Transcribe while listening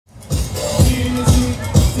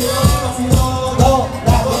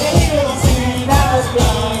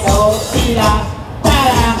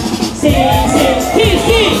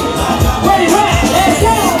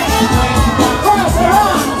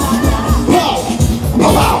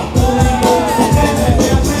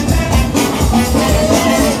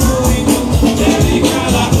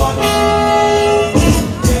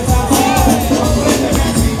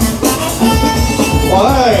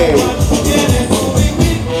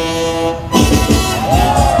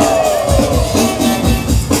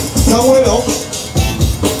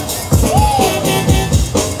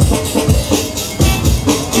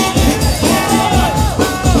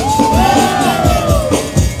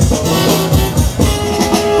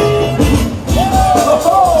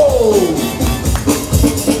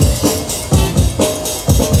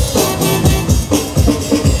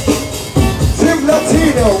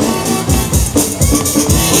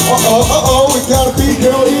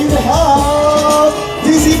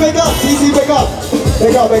back up, TC back up.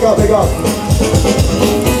 Back up, back up, back up.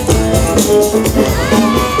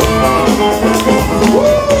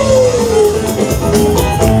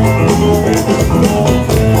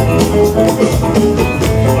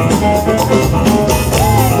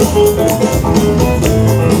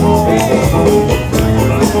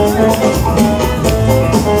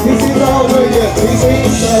 TC 再后退一点 ，TC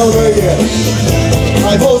再后退一点，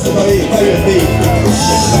踩 pose 可以，在原地。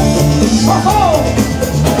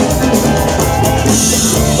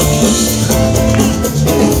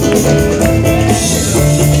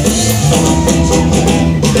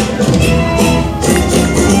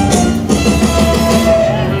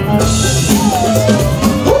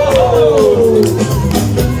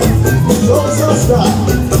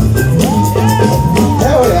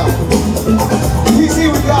Hell yeah! You see,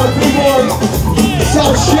 we got a big boy.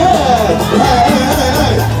 Shout shit!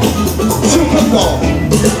 Hey! Super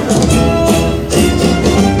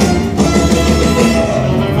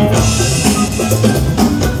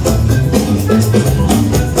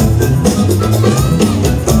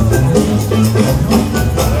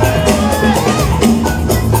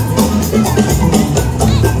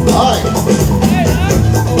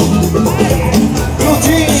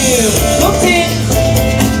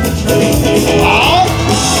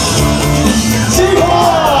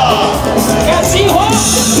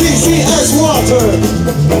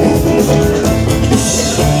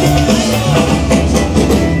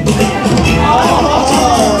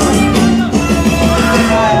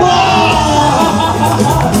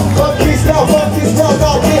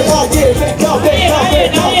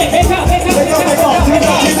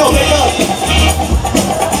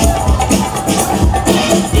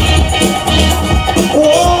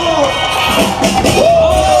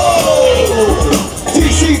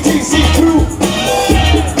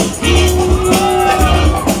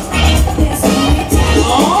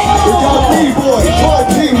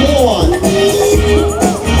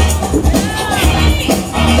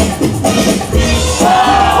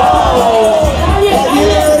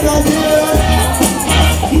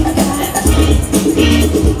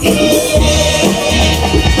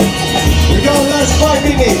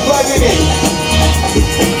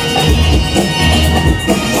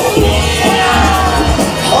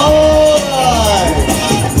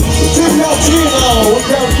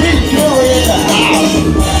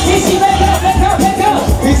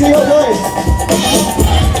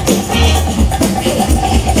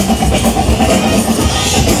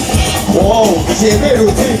姐妹乳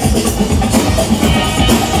精。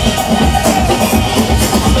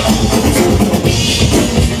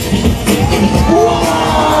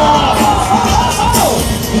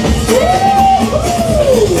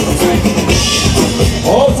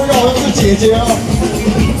哦，这个好像是姐姐哦。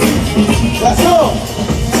Let's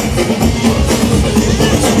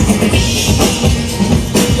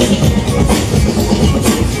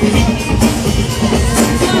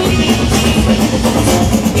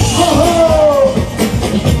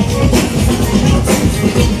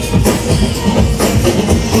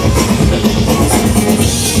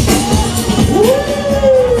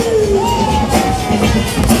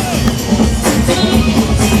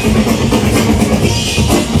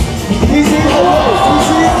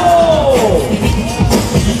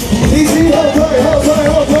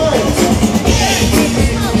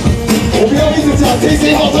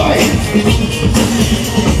后退。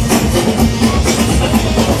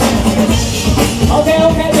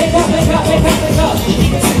OK， 别看。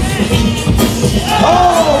哦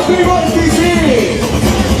，Big Boy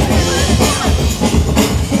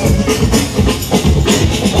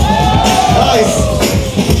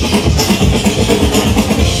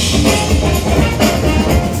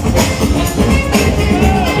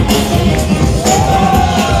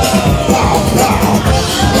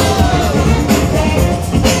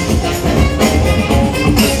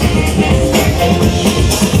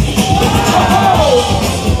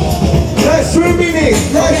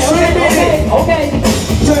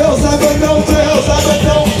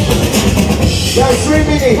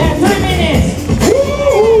minutes.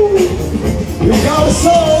 Woo! You got a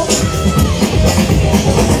soul.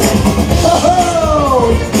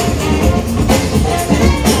 Oh!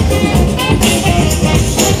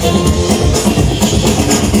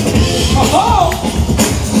 Oh!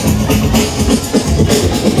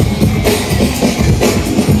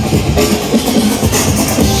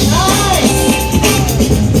 Nice.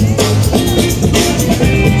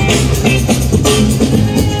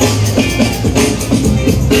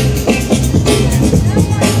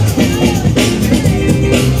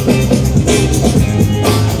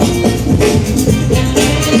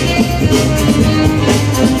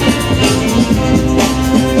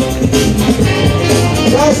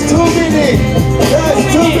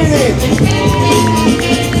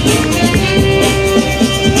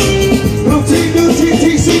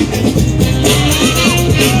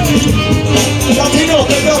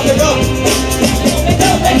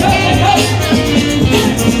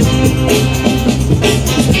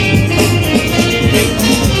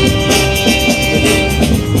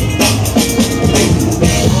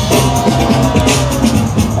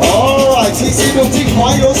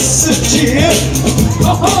 环游世界。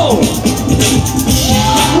哦吼！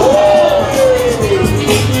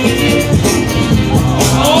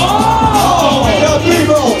哦 ，The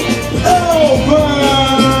people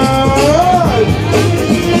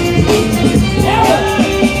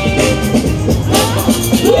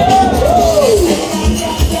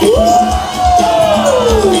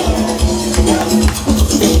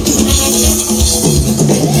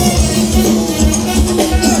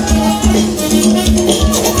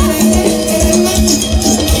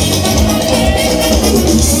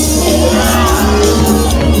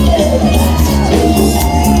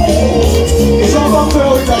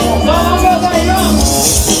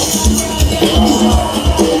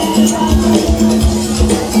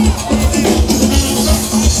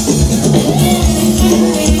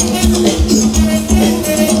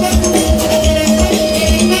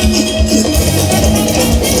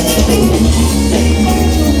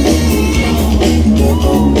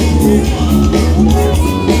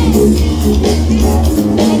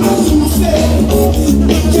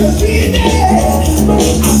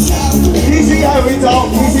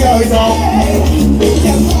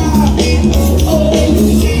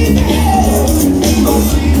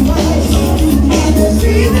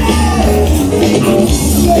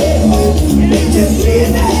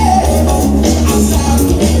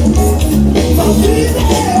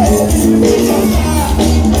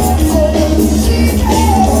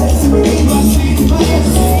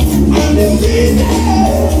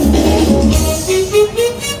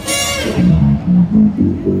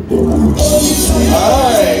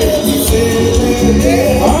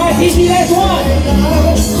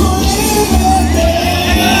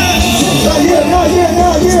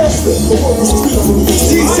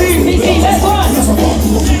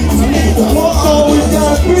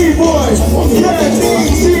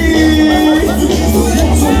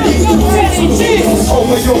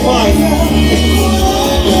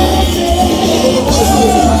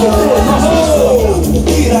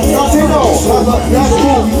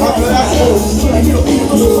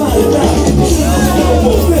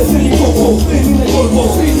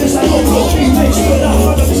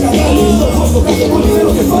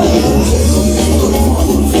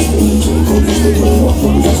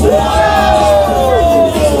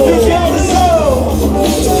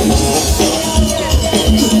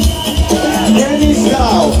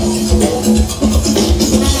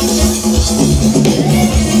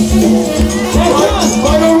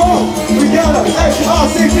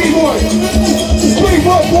Dboy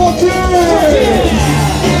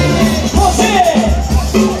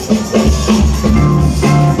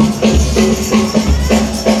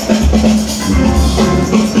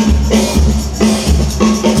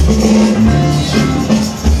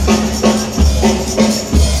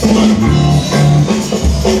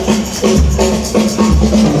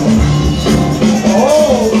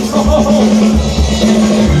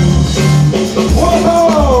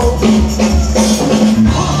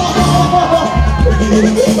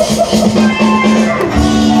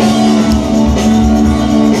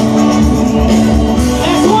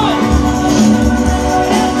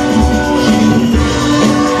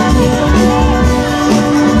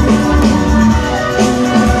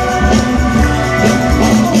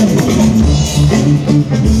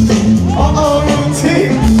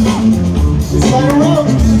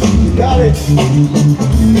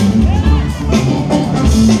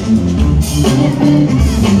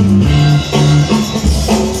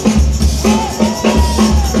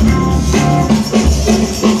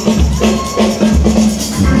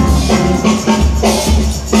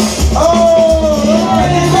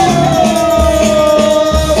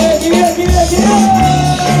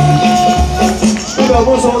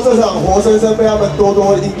活生生被他们多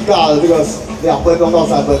硬尬的这个2分钟到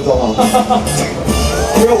3分钟啊，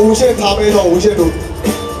因为无限塔梅头，无限图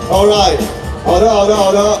 ，All right， 好的，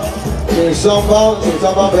请双方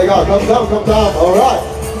陪尬 ，come down， All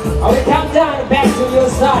right。We count down back to your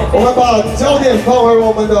side。我们把焦点放回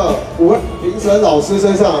我们的5位评审老师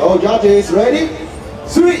身上。All judges ready?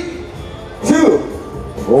 3, 2,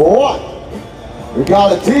 1。We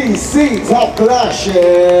got a TC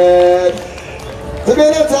Top8-2。这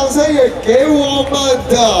边的掌声也给我们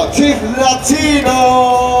的 Team Latino。